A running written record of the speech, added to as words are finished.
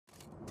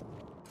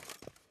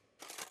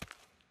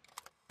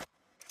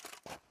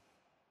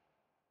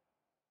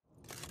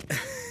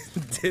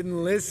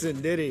Didn't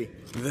listen, did he?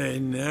 They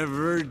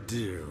never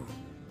do.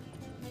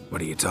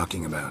 What are you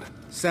talking about?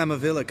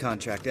 Samavilla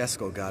contract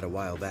Eskel got a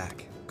while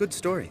back. Good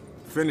story.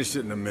 Finish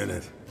it in a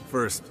minute.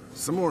 First,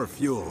 some more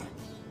fuel.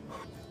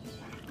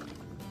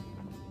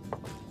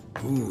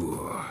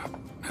 Ooh,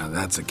 now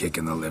that's a kick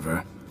in the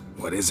liver.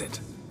 What is it?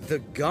 The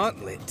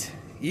Gauntlet.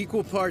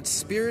 Equal parts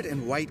spirit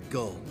and white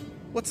gull.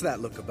 What's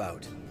that look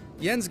about?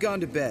 Yen's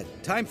gone to bed.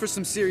 Time for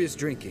some serious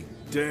drinking.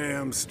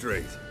 Damn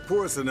straight.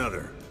 Pour us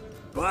another.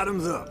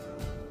 Bottoms up.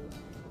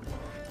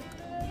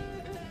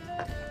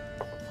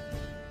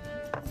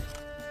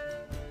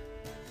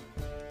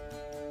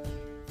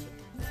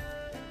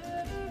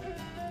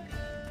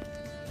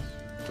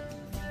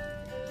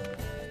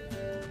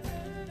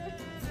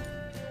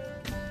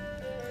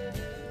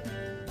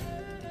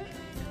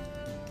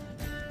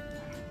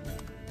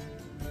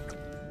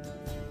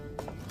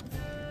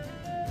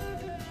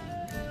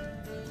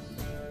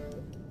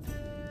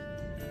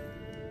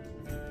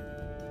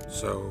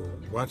 So,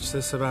 what's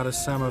this about a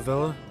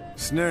Samavilla?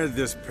 Snared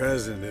this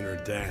peasant in her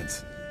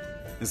dance.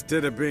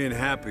 Instead of being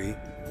happy,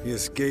 he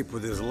escaped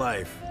with his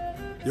life.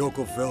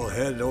 Yokel fell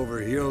head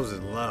over heels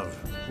in love.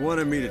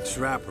 Wanted me to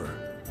trap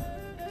her.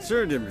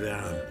 Turned him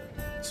down.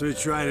 So he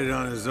tried it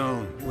on his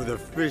own with a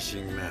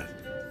fishing net.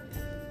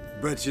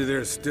 Bet you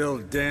they're still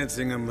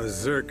dancing a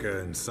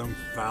mazurka in some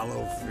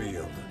fallow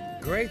field.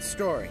 Great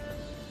story.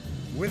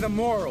 With a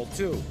moral,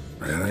 too.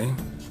 Really?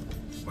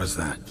 What's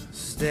that?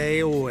 Stay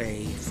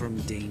away from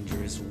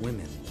dangerous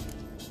women.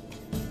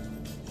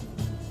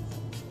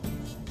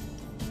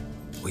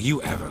 Will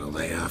you ever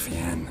lay off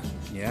Yen?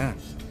 Yeah,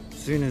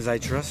 soon as I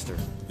trust her.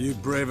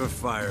 You'd brave a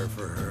fire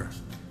for her.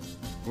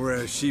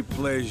 Whereas she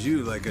plays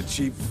you like a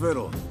cheap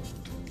fiddle.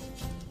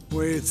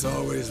 Way it's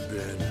always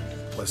been.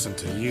 Listen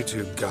to you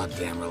two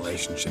goddamn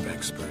relationship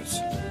experts.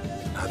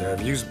 Neither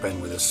of you's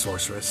been with a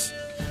sorceress.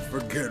 For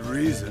good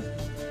reason.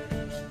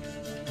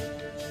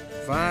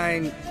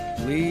 Fine.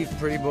 Leave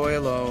pretty boy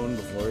alone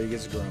before he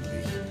gets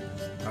grumpy.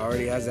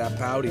 Already has that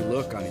pouty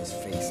look on his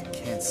face. I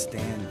can't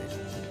stand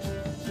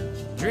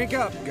it. Drink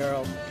up,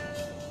 girl.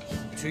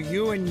 To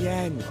you and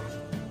Yen.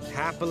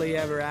 Happily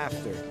ever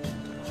after.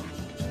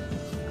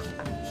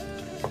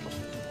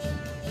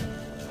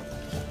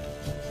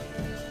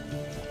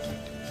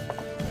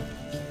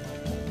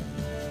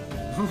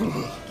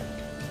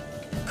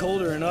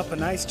 Colder than up a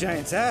nice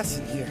giant's ass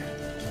in here.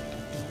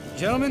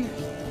 Gentlemen,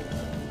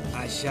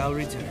 I shall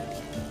return.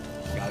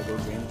 Gotta go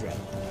drain the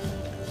dragon.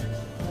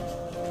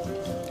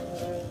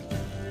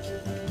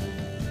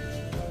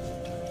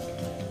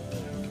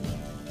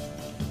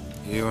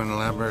 You and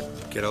Lambert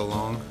get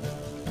along?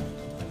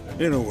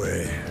 In a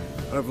way.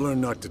 I've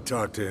learned not to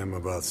talk to him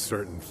about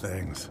certain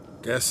things.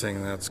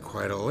 Guessing that's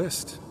quite a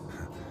list.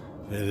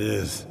 It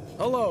is.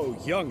 Hello,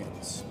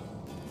 young'uns.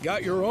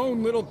 Got your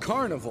own little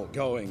carnival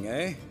going,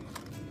 eh?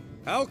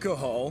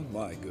 Alcohol,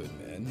 my good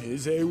men,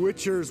 is a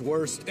witcher's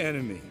worst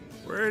enemy.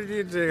 Where did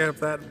you dig up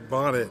that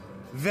bonnet?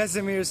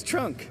 Vesemir's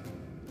trunk.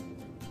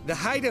 The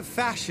height of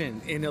fashion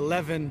in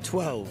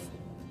 1112.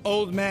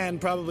 Old man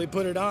probably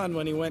put it on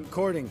when he went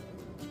courting.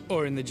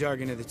 Or in the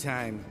jargon of the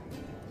time,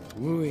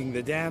 wooing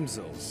the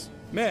damsels.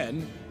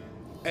 Men,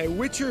 a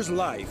witcher's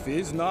life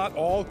is not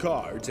all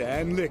cards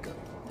and liquor.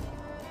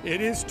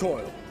 It is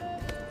toil.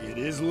 It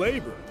is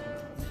labor.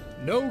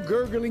 No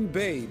gurgling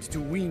babes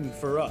to wean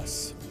for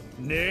us.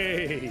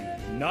 Nay,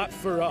 not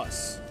for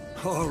us.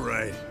 All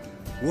right.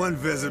 One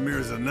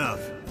Vesemir's enough.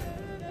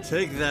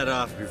 Take that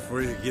off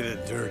before you get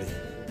it dirty.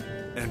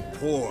 And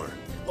pour.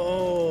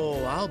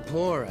 Oh, I'll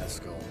pour,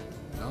 Eskel.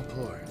 I'll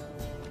pour.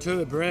 To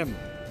the brim.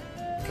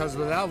 Because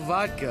without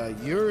vodka,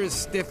 you're as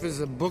stiff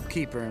as a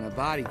bookkeeper in a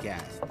body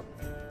cast.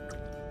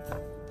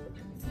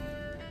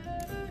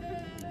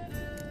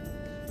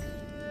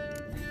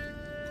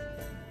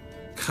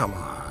 Come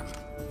on,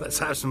 let's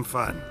have some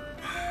fun.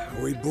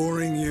 Are we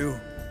boring you?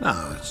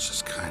 No, it's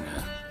just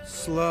kinda...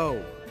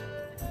 Slow.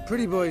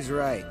 Pretty boy's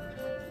right.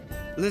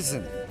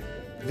 Listen,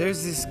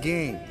 there's this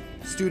game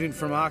student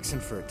from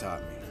Oxenford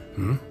taught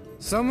me.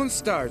 Someone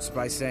starts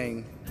by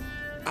saying,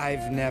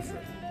 I've never,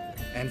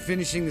 and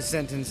finishing the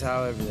sentence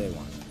however they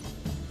want.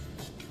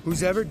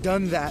 Who's ever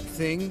done that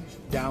thing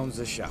downs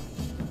a shot.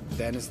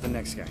 Then it's the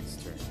next guy's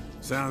turn.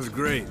 Sounds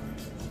great.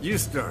 You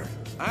start.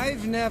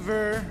 I've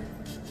never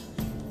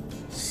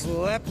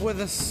slept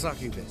with a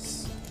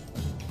succubus.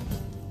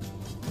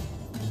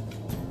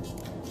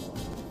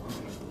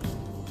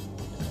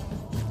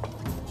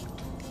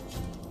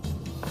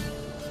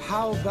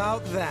 How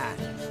about that?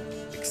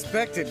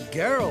 Expected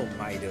Geralt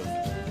might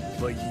have,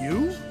 but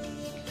you?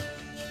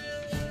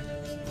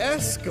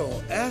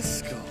 Eskel.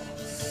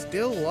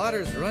 Still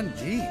waters run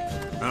deep.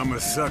 I'm a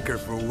sucker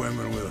for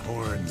women with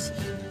horns.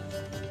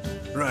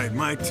 Right,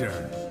 my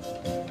turn.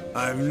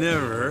 I've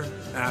never,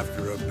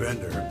 after a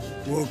bender,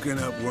 woken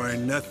up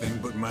wearing nothing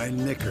but my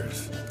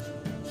knickers.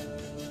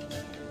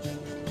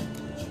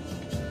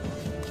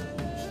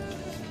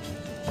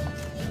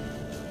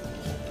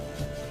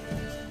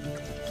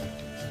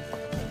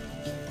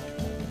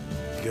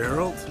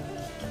 Geralt?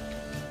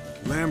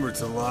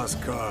 Lambert's a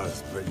lost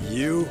cause, but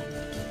you?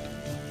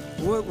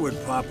 What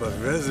would Papa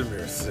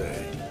Vesemir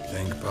say?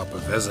 Think Papa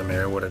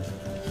Vesemir would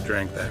have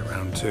drank that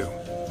round too.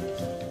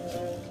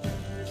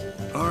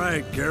 All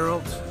right,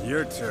 Geralt,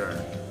 your turn.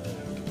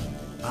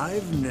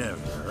 I've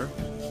never...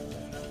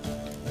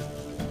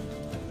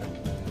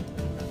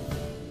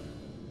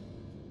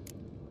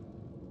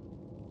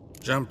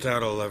 Jumped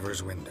out a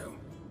lover's window.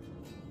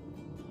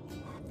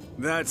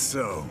 That's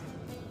so.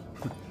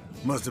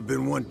 Must have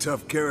been one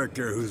tough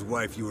character whose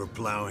wife you were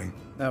plowing.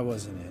 That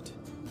wasn't it.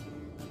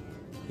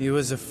 He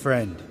was a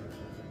friend.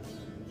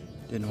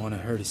 Didn't want to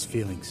hurt his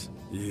feelings.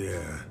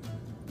 Yeah,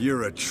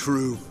 you're a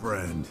true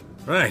friend.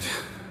 Right,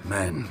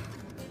 men.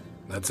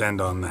 Let's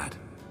end on that.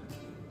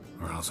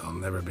 Or else I'll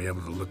never be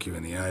able to look you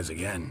in the eyes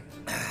again.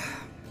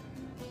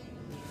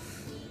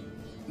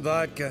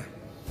 Vodka.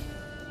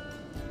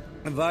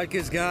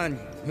 Vodka's gone.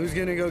 Who's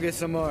gonna go get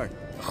some more?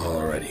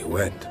 Already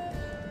went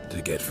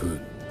to get food.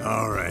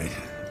 All right,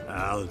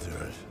 I'll do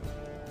it.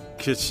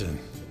 Kitchen.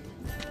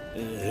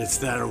 It's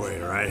that way,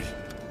 right?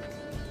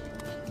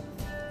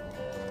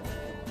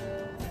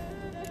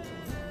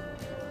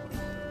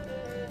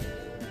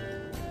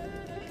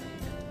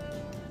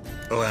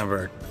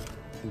 Lambert,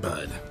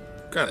 bud,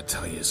 gotta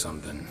tell you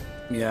something.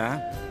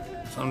 Yeah?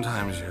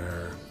 Sometimes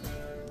you're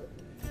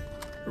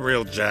a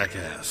real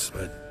jackass,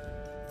 but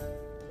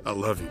I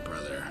love you,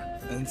 brother.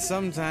 And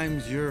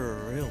sometimes you're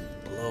a real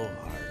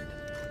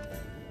blowhard.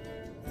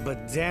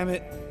 But damn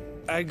it,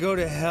 I'd go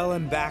to hell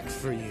and back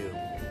for you.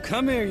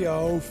 Come here, you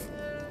oaf.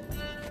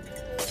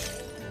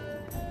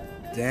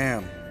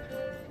 Damn.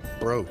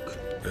 Broke.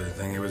 Good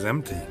thing it was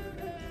empty.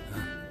 Huh.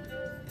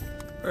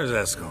 Where's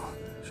Eskel?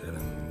 Should have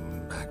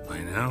been back by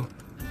now.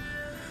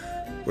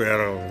 We ought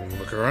to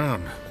look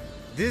around.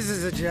 This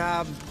is a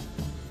job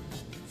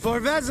for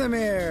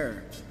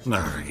Vesemir.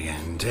 Not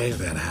again. Take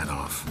that hat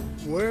off.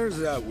 Where's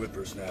that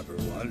whippersnapper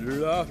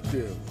wandered off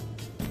to?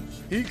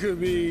 He could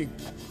be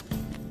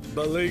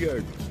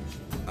beleaguered,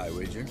 I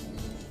wager.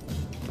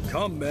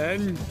 Come,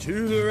 men,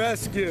 to the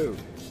rescue.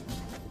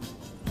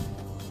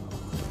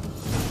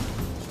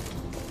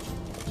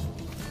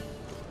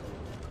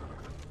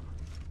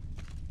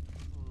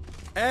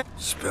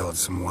 Spilled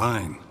some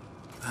wine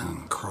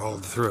and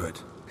crawled through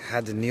it.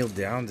 Had to kneel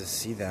down to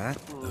see that.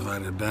 If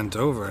I'd have bent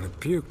over, I'd have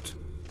puked.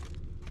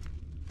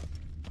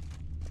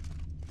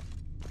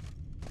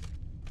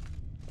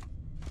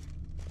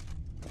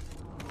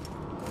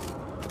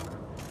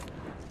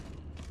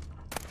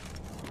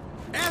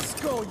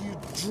 Eskel, you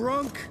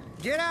drunk!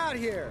 Get out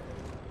here!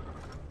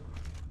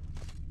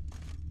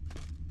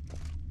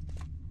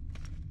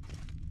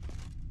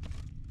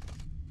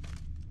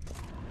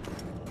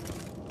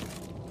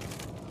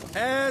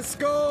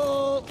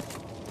 Eskel!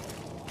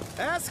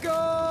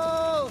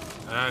 Eskel!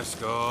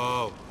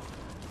 Eskel!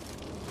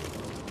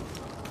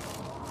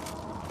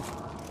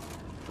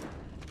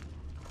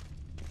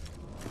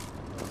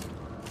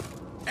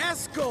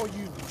 Eskel,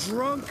 you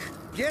drunk!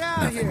 Get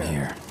out Nothing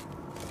here.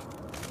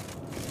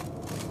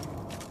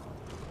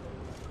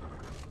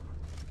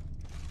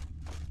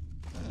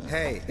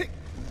 Hey,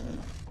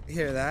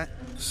 hear that?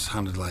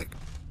 Sounded like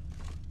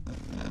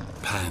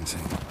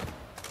panting.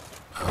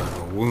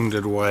 A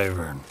wounded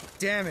wyvern.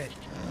 Damn it.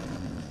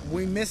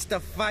 We missed a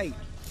fight.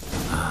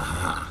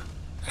 Aha.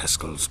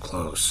 Eskel's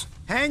close.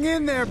 Hang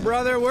in there,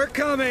 brother. We're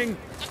coming.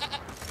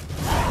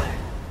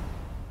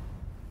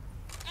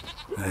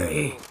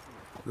 Hey,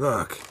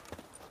 look.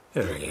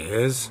 There he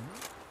is.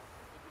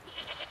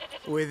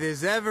 With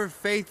his ever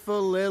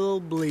faithful little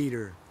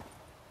bleeder.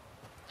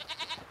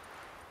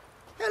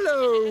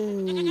 Hello,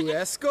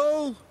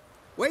 Eskel.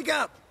 Wake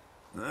up.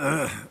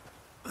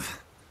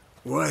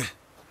 What?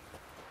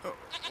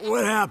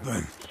 What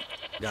happened?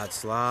 Got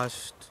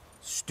sloshed,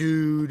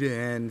 stewed,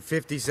 and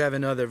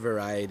 57 other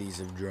varieties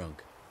of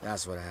drunk.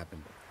 That's what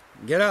happened.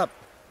 Get up.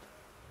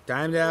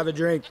 Time to have a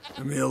drink.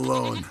 Leave me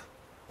alone.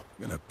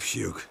 I'm gonna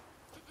puke.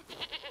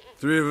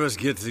 Three of us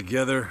get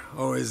together,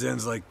 always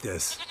ends like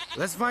this.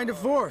 Let's find a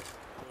fourth.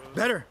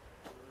 Better.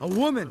 A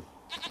woman.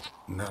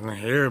 Nothing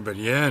here but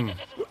Yen.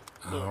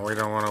 Oh, we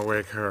don't want to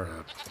wake her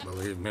up,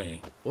 believe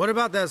me. What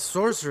about that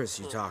sorceress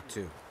you talked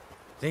to?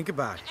 Think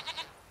about it.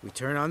 We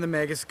turn on the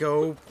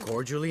megascope,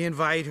 cordially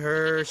invite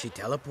her, she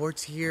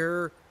teleports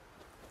here.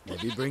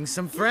 Maybe bring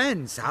some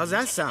friends. How's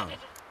that sound?